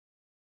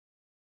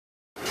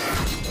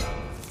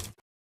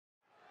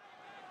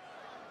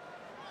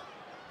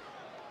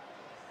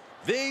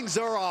Things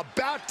are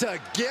about to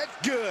get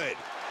good.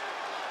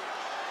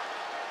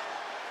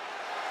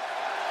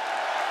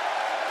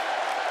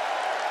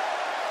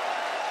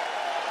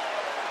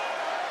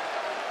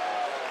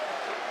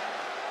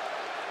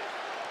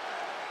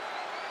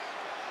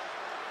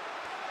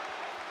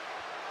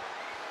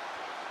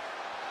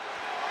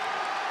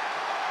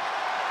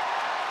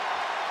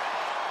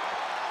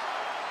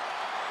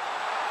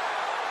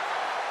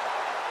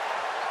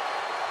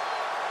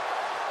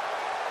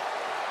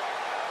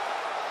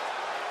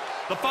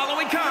 The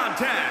following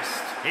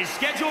contest is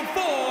scheduled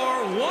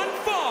for one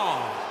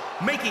fall.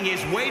 Making his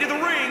way to the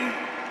ring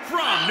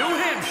from New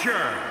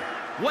Hampshire,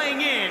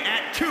 weighing in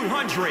at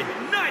 299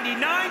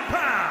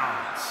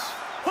 pounds,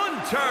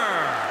 Hunter.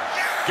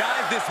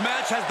 Guys, this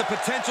match has the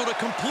potential to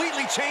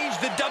completely change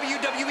the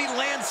WWE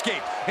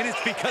landscape, and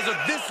it's because of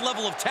this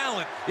level of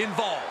talent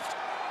involved.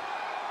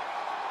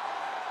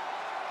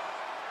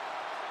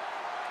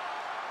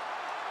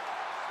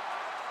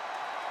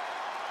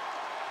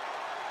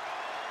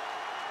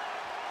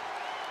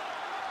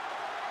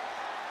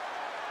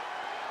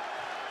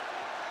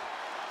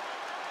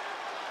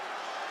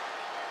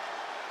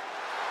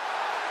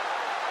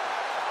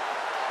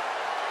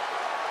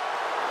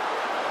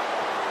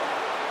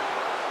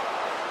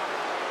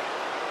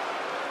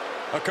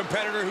 A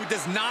competitor who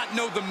does not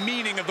know the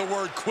meaning of the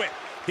word quit.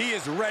 He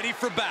is ready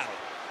for battle.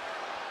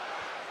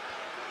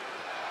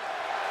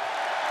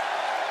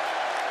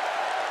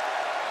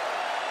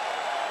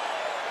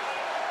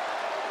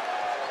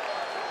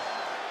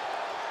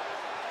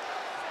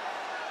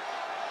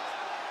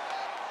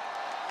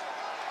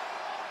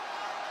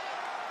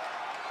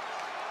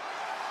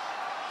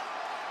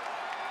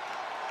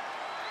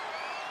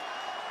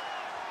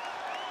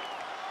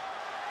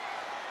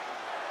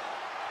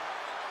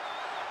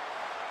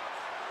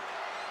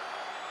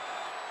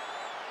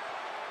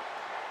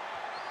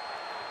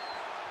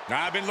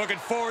 I've been looking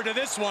forward to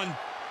this one.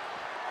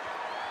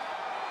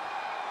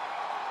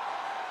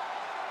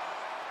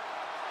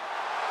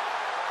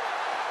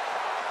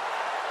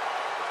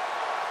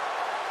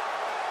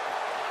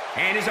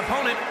 And his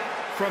opponent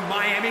from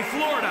Miami,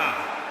 Florida,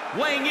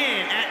 weighing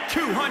in at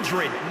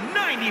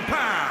 290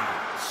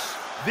 pounds,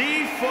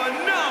 the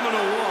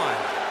phenomenal one,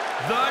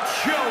 the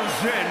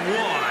chosen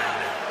one,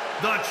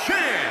 the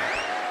champ,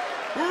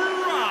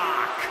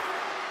 Rock.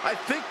 I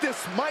think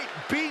this might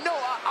be, no,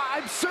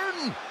 I'm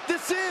certain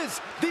this is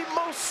the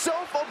most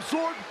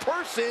self-absorbed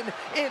person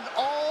in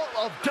all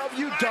of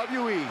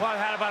WWE. Well, I've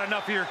had about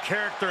enough of your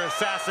character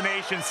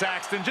assassination,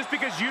 Saxton. Just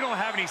because you don't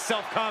have any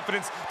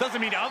self-confidence doesn't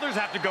mean others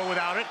have to go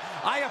without it.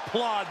 I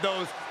applaud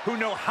those who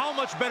know how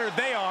much better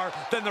they are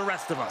than the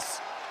rest of us.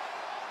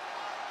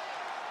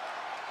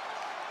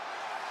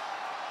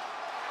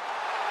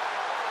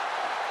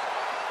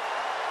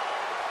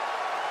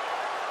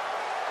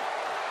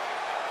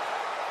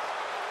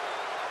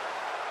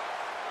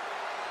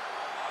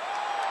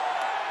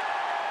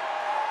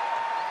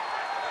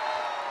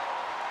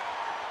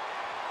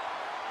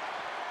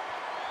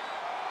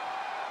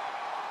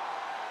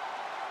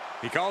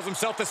 He calls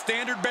himself the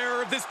standard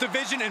bearer of this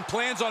division and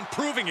plans on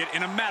proving it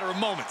in a matter of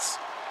moments.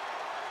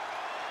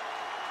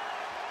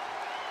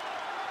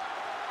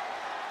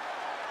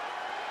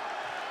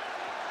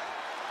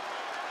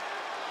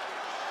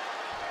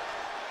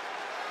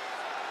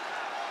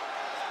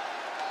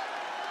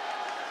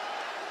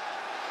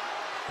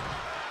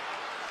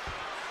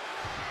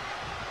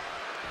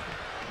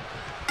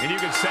 And you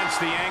can sense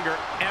the anger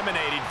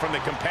emanating from the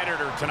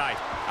competitor tonight.